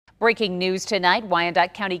Breaking news tonight,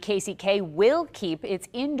 Wyandotte County KCK will keep its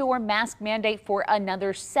indoor mask mandate for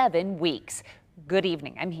another 7 weeks. Good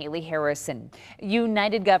evening, I'm Haley Harrison.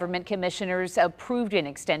 United Government Commissioners approved an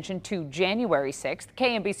extension to January 6th.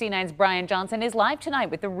 KMBC 9's Brian Johnson is live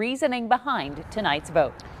tonight with the reasoning behind tonight's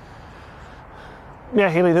vote. Yeah,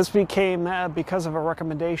 Haley, this became because of a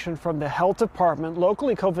recommendation from the health department.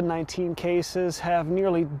 Locally, COVID-19 cases have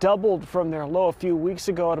nearly doubled from their low a few weeks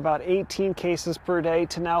ago at about 18 cases per day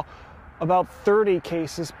to now about 30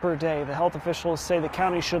 cases per day. The health officials say the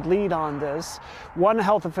county should lead on this. One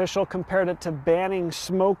health official compared it to banning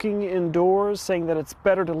smoking indoors, saying that it's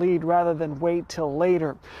better to lead rather than wait till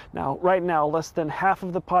later. Now, right now, less than half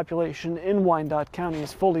of the population in Wyandotte County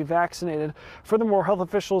is fully vaccinated. Furthermore, health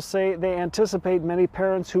officials say they anticipate many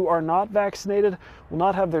parents who are not vaccinated will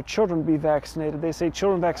not have their children be vaccinated. They say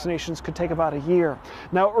children vaccinations could take about a year.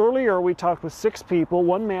 Now, earlier we talked with 6 people.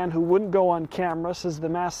 One man who wouldn't go on camera says the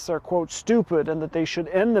masks are, quote, stupid and that they should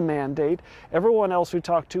end the mandate. Everyone else we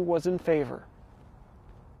talked to was in favor.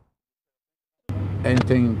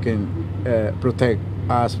 Anything can protect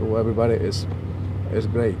us or everybody is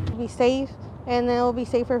great. Be safe, and then it'll be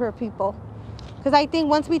safer for people. Because I think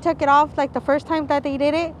once we took it off, like the first time that they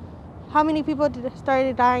did it, how many people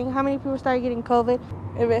started dying? How many people started getting COVID?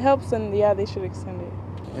 If it helps, then yeah, they should extend it.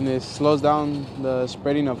 And it slows down the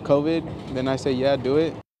spreading of COVID, then I say yeah, do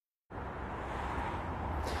it.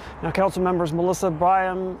 Now, council members Melissa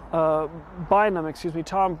Bynum,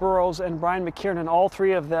 Tom Burrows, and Brian McKiernan, all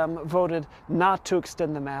 3 of them voted not to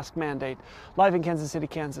extend the mask mandate. Live in Kansas City,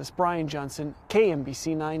 Kansas, Brian Johnson,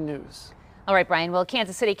 KMBC 9 News. All right, Brian. Well,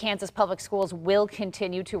 Kansas City, Kansas public schools will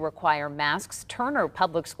continue to require masks. Turner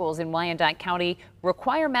Public Schools in Wyandotte County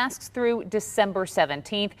require masks through December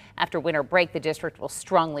 17th. After winter break, the district will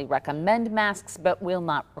strongly recommend masks, but will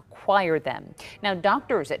not require them. Now,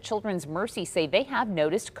 doctors at Children's Mercy say they have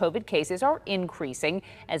noticed COVID cases are increasing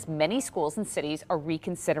as many schools and cities are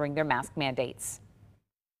reconsidering their mask mandates.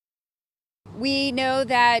 We know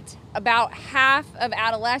that about half of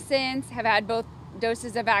adolescents have had both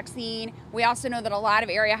doses of vaccine. We also know that a lot of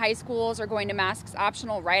area high schools are going to masks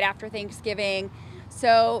optional right after Thanksgiving.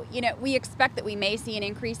 So, we expect that we may see an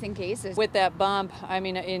increase in cases. With that bump, I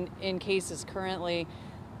mean, in cases currently,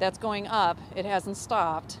 that's going up. It hasn't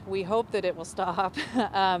stopped. We hope that it will stop.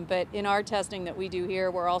 But in our testing that we do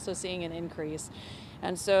here, we're also seeing an increase.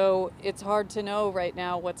 And so it's hard to know right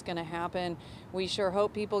now what's going to happen. We sure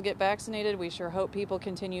hope people get vaccinated. We sure hope people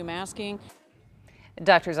continue masking.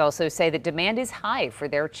 Doctors also say that demand is high for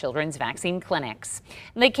their children's vaccine clinics.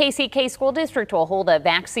 The KCK School District will hold a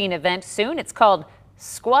vaccine event soon. It's called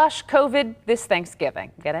Squash COVID this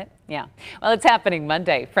Thanksgiving. Get it? Yeah. Well, it's happening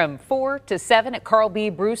Monday from 4 to 7 at Carl B.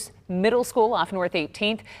 Bruce Middle School off North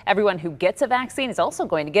 18th. Everyone who gets a vaccine is also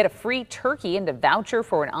going to get a free turkey and a voucher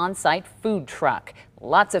for an on-site food truck.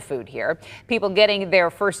 Lots of food here. People getting their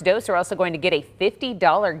first dose are also going to get a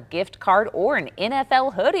 $50 gift card or an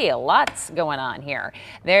NFL hoodie. Lots going on here.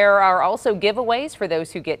 There are also giveaways for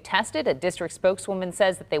those who get tested. A district spokeswoman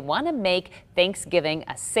says that they want to make Thanksgiving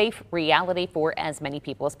a safe reality for as many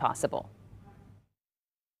people as possible.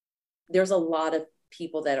 There's a lot of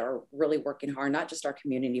people that are really working hard, not just our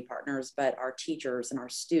community partners, but our teachers and our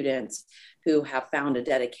students who have found a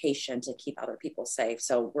dedication to keep other people safe.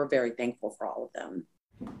 So we're very thankful for all of them.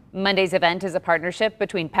 Monday's event is a partnership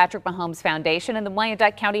between Patrick Mahomes Foundation and the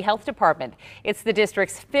Wyandotte County Health Department. It's the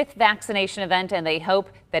district's 5th vaccination event, and they hope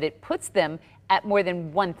that it puts them at more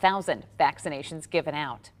than 1,000 vaccinations given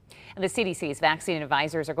out. And the CDC's vaccine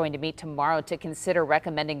advisors are going to meet tomorrow to consider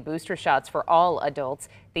recommending booster shots for all adults.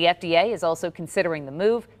 The FDA is also considering the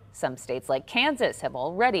move. Some states like Kansas have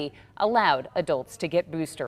already allowed adults to get boosters.